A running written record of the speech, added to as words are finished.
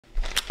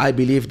I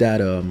believe that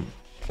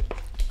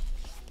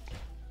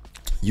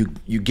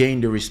you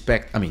gain the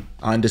respect. I mean,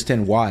 I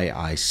understand why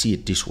I see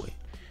it this way.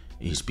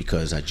 Is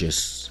because I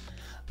just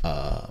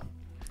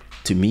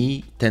to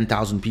me,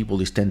 10,000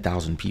 people is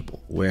 10,000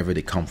 people wherever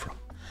they come from.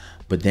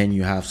 But then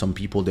you have some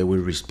people that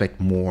will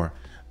respect more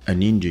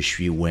an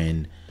industry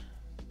when,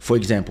 for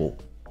example,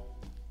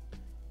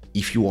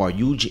 if you are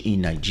huge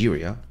in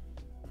Nigeria,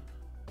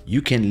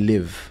 you can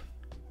live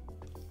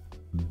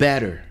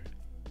better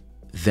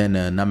than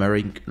an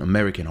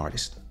American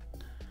artist.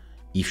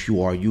 If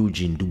you are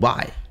huge in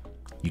Dubai,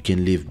 you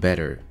can live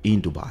better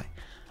in Dubai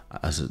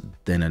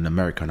than an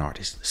American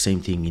artist.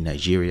 Same thing in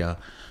Nigeria,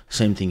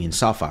 same thing in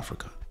South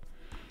Africa.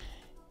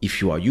 If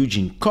you are huge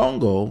in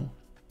Congo,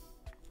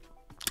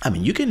 I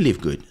mean, you can live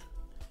good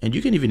and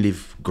you can even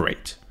live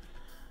great,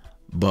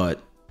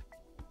 but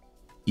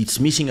it's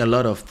missing a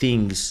lot of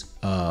things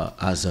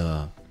as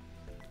a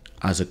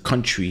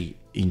country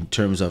in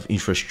terms of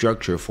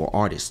infrastructure for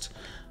artists,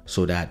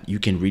 so that you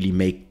can really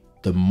make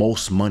the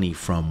most money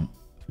from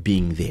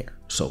being there.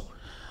 So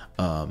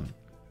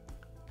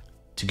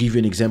to give you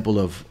an example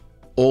of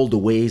all the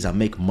ways I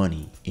make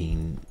money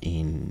in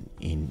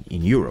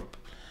Europe,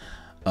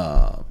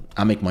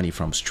 I make money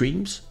from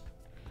streams,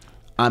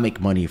 I make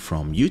money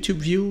from YouTube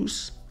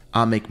views,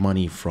 I make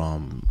money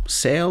from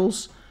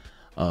sales,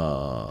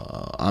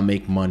 I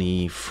make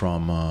money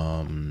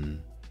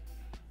from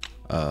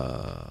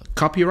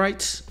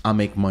copyrights, I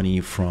make money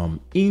from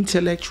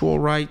intellectual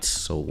rights.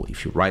 So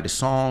if you write a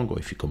song or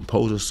if you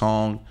compose a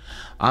song,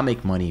 I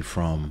make money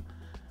from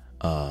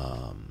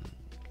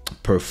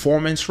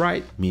performance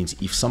right. Means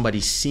if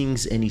somebody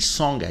sings any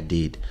song I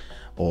did,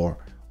 or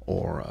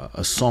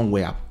a song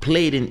where I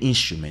played an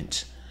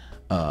instrument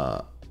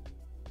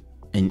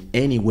in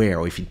anywhere,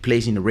 or if it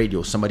plays in the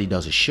radio, somebody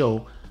does a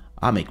show,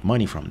 I make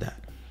money from that.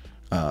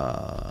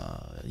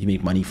 You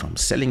make money from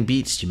selling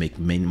beats, you make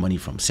money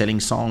from selling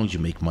songs, you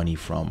make money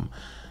from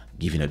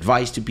giving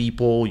advice to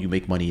people, you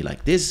make money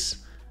like this.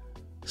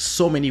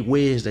 So many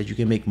ways that you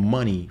can make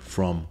money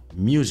from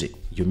music.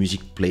 Your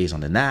music plays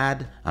on an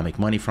ad, I make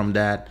money from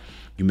that.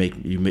 Your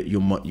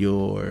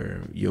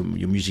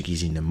music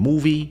is in a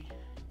movie,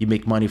 you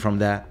make money from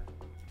that.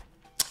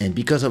 And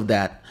because of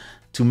that,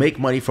 to make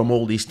money from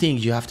all these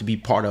things, you have to be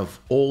part of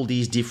all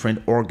these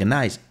different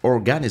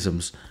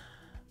organisms.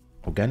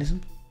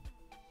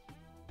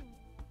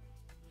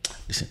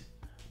 Listen,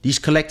 these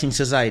collecting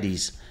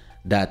societies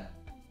that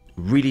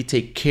really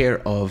take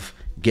care of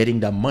getting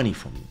that money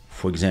from you.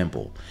 For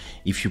example,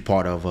 if you're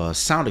part of a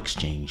sound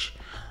exchange,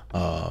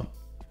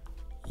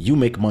 you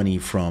make money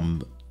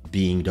from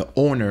being the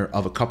owner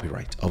of a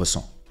copyright of a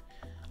song.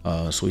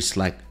 So it's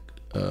like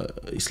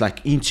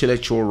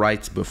intellectual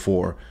rights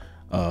before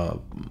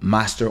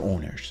master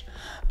owners.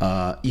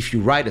 If you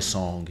write a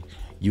song,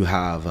 you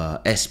have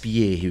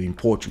SPA here in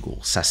Portugal,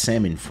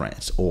 SACEM in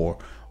France, or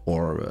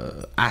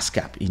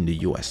ASCAP in the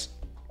US.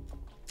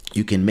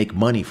 You can make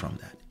money from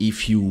that.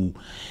 If you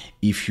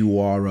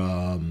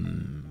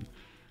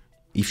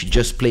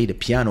just play the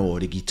piano or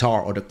the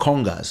guitar or the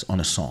congas on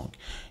a song,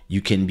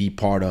 you can be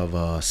part of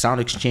a sound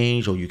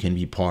exchange, or you can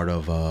be part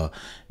of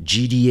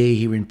GDA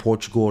here in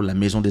Portugal, La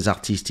Maison des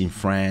Artistes in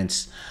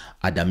France,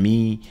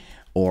 Adami,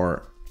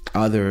 or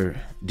other,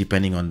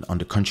 depending on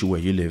the country where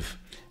you live,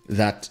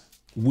 that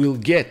will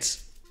get,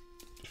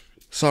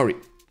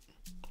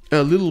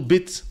 a little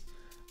bit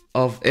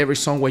of every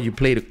song where you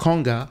play the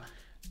conga.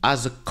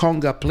 As a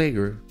conga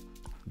player,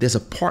 there's a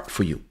part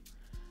for you.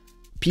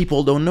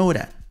 People don't know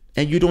that.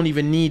 And you don't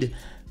even need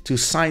to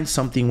sign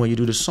something when you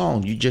do the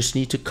song. You just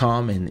need to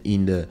come and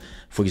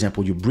for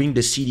example, you bring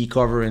the CD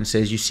cover and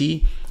says, you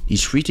see,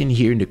 it's written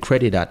here in the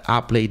credit that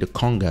I play the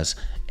congas,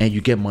 and you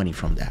get money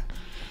from that.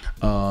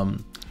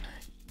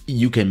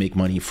 You can make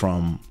money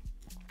from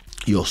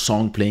your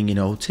song playing in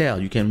a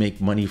hotel. You can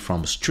make money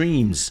from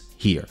streams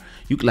here.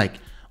 You like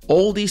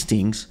all these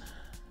things.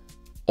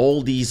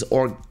 All these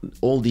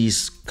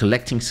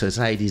collecting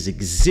societies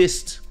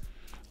exist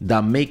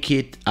that make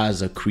it,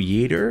 as a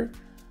creator,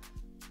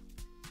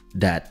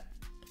 that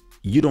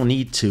you don't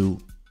need to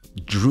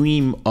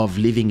dream of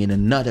living in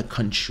another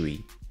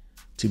country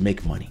to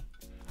make money.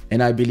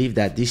 And I believe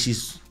that this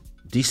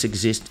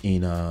exists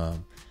in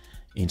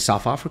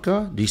South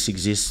Africa. This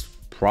exists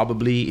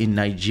probably in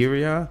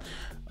Nigeria.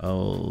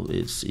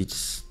 There's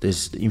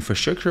the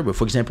infrastructure, but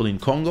for example in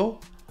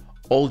Congo,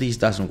 all these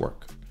doesn't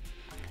work.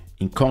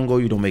 In Congo,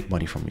 you don't make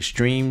money from your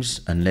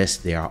streams unless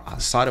they are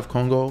outside of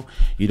Congo.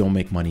 You don't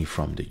make money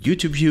from the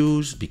YouTube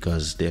views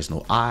because there's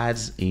no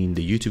ads in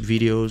the YouTube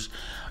videos.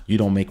 You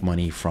don't make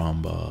money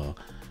from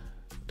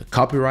the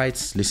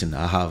copyrights. Listen,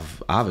 I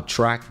have a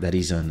track that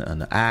is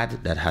an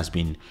ad that has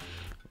been,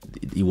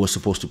 it was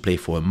supposed to play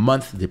for a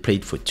month. They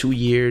played for 2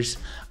 years.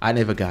 I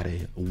never got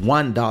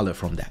 $1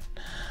 from that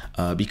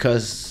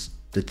because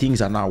the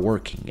things are not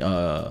working.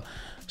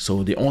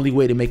 So the only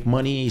way to make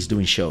money is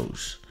doing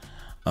shows.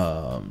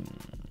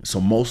 So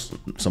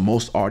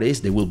most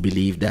artists, they will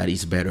believe that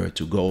it's better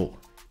to go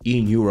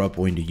in Europe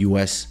or in the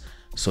US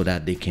so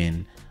that they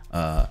can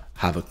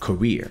have a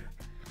career.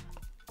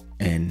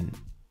 And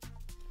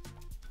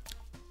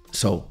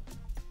So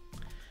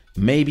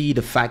maybe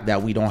the fact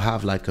that we don't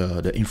have like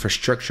the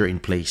infrastructure in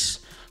place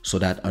so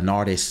that an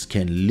artist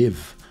can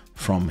live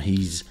from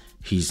his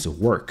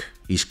work,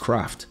 his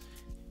craft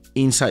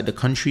inside the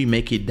country,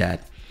 make it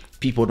that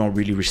people don't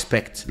really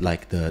respect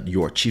like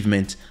your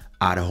achievement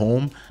at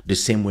home the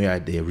same way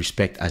they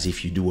respect as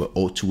if you do a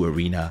O2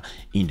 Arena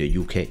in the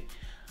UK.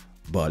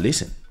 But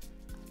listen,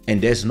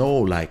 and there's no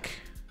like,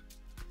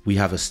 we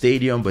have a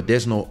stadium, but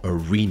there's no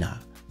arena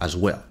as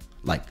well.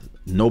 Like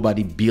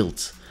nobody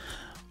built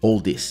all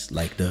this,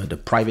 like the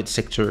private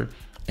sector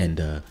and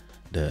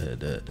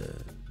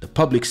the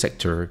public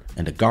sector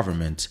and the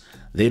government,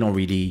 they don't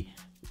really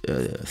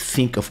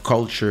think of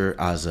culture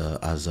as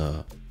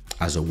a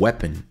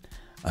weapon,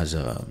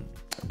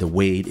 the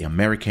way the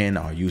Americans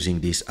are using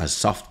this as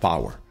soft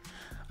power,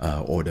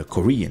 or the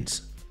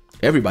Koreans.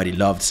 Everybody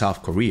loved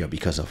South Korea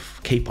because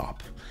of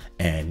K-pop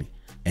and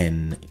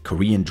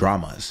Korean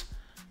dramas.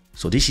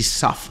 So this is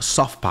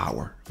soft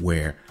power,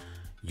 where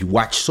you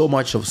watch so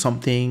much of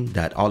something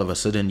that all of a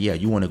sudden, yeah,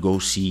 you want to go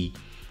see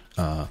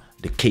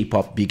the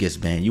K-pop biggest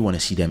band. You want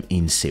to see them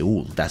in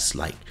Seoul. That's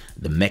like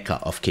the mecca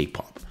of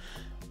K-pop.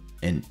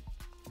 And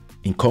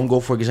in Congo,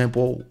 for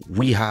example,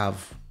 we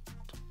have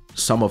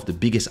some of the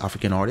biggest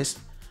African artists,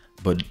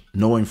 but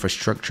no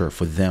infrastructure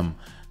for them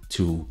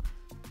to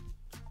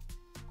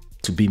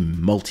be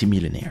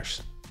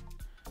multimillionaires.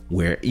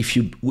 Where if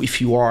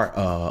you are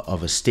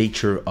of a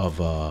stature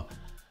of a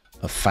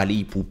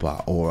Fally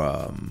Ipupa or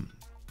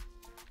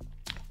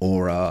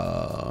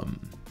a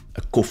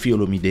Kofi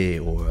Olomide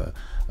or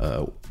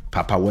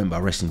Papa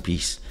Wemba, rest in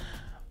peace,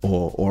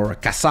 or a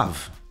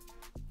Kassav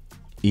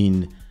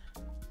in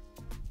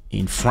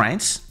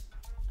France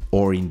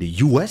or in the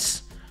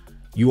US,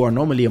 you are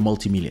normally a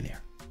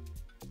multimillionaire.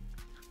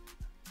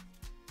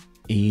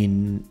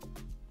 In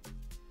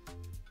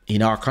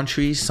our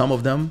countries, some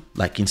of them,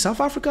 like in South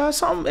Africa,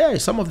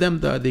 some of them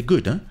they're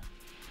good, huh?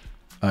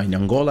 In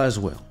Angola as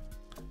well.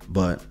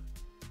 But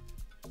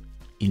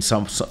in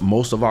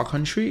most of our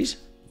countries,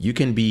 you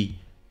can be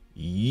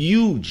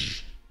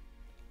huge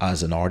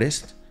as an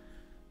artist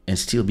and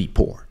still be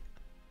poor,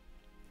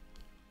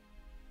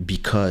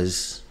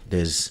 because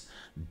there's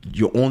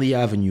your only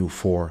avenue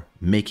for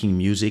making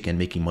music and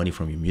making money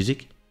from your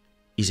music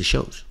is the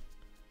shows.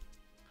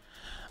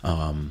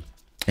 And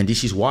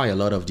this is why a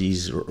lot of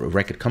these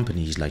record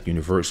companies like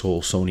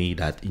Universal, Sony,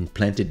 that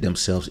implanted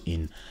themselves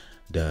in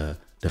the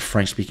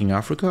French-speaking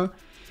Africa,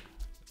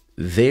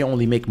 they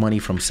only make money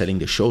from selling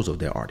the shows of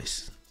their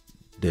artists.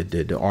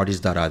 The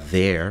artists that are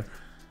there,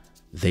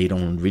 they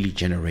don't really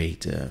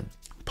generate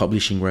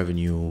publishing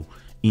revenue,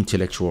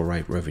 intellectual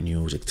right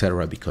revenues,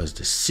 etc., because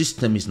the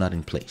system is not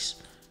in place.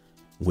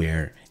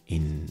 Where as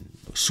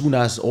soon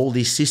as all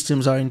these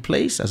systems are in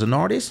place, as an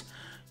artist,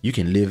 you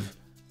can live.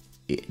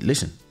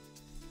 Listen,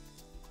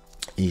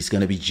 it's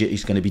gonna be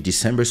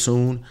December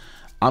soon.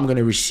 I'm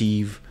gonna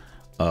receive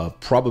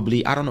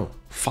probably, I don't know,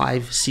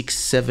 5, 6,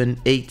 7,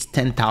 8,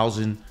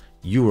 10,000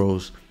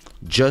 euros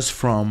just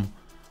from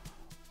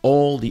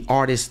all the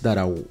artists that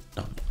are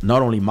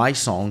not only my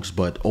songs,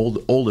 but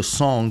all the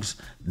songs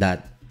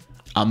that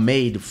are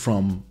made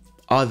from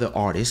other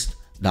artists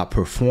that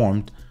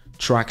performed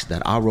tracks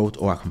that I wrote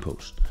or I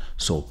composed.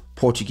 So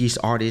Portuguese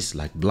artists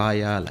like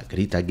Blaya, like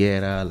Rita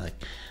Guerra,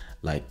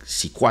 like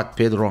Siquat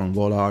Pedro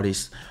Angola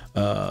artists,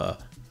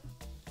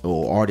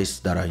 or artists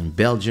that are in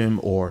Belgium,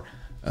 or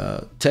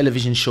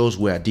television shows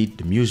where I did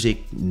the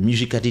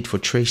music I did for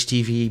Trace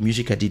TV,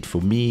 music I did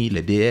for me,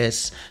 Le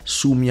DS,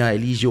 Sumia,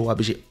 Elisio,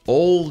 Abige,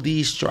 all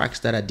these tracks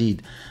that I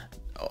did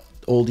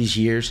all these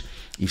years.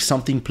 If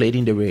something played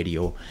in the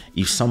radio,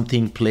 if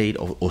something played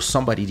or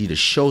somebody did a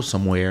show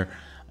somewhere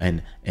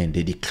and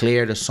they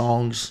declare the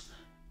songs,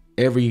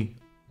 every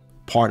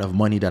part of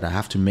money that I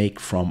have to make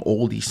from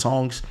all these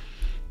songs,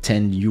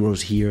 10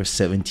 euros here,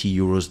 70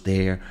 euros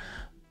there,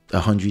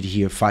 100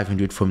 here,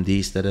 500 from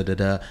this,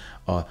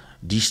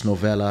 this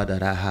novella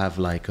that I have,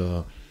 like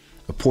a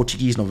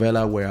Portuguese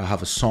novella where I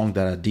have a song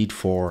that I did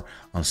for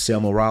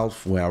Anselmo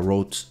Ralph, where I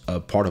wrote a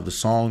part of the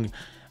song.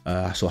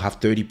 So I have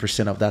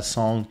 30% of that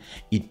song.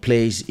 It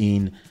plays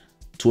in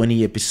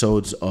 20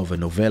 episodes of a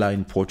novella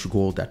in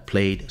Portugal that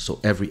played. So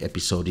every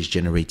episode is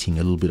generating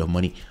a little bit of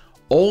money.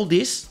 All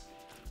this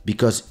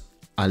because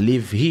I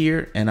live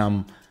here and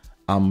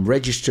I'm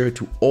registered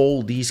to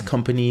all these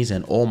companies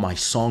and all my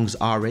songs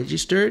are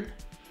registered.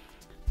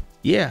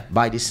 Yeah,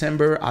 by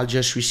December, I'll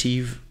just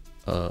receive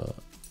a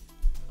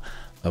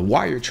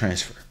wire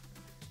transfer.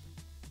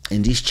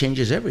 And this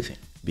changes everything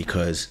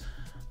because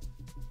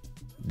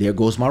there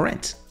goes my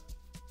rent.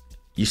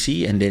 You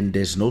see, and then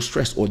there's no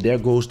stress. Or there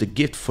goes the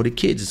gift for the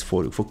kids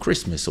for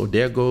Christmas. Or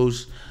there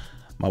goes,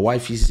 my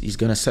wife is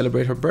going to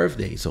celebrate her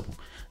birthday. So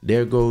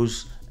there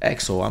goes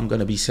X. So I'm going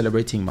to be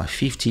celebrating my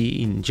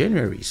 50 in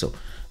January. So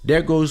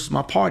there goes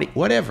my party,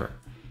 whatever.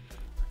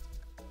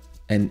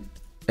 And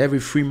every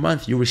 3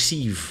 months you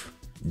receive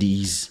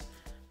these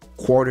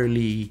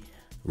quarterly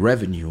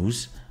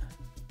revenues.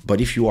 But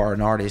if you are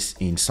an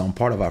artist in some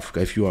part of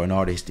Africa, if you are an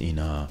artist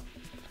in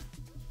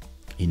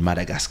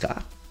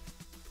Madagascar,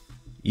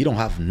 you don't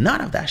have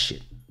none of that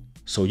shit.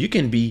 So you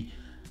can be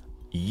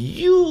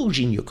huge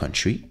in your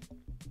country,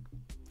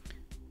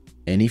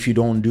 and if you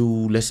don't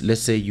do,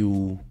 let's say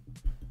you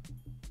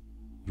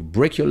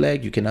break your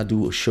leg, you cannot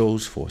do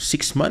shows for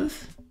 6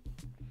 months,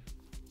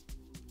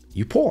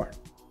 you poor.